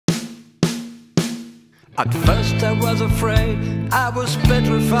At first I was afraid, I was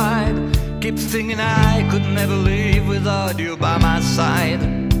petrified. Keep thinking I could never live without you by my side.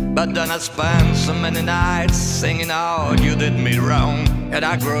 But then I spent so many nights singing out you did me wrong. And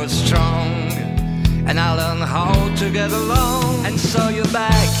I grew strong, and I learned how to get along. And so you're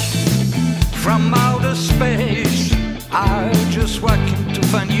back from outer space. I just walking to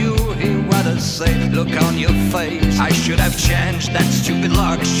find you here. What I say, look on your face. I should have changed that stupid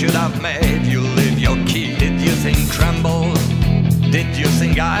lock, should have made you leave your key. Did you think tremble? Did you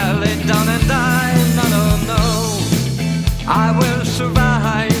think I'll lay down and die? No, no, no, I will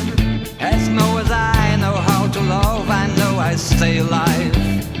survive. As long as I know how to love, I know I stay alive.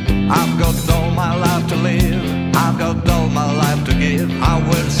 I've got all my life to live, I've got all my life to give. I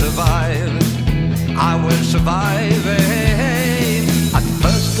will survive, I will survive. At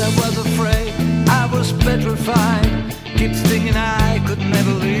first I was afraid, I was petrified. Keep thinking I could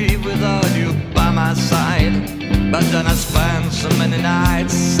never live without you by my side. But then I spent so many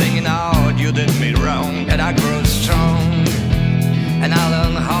nights singing out you did me wrong. And I grew strong,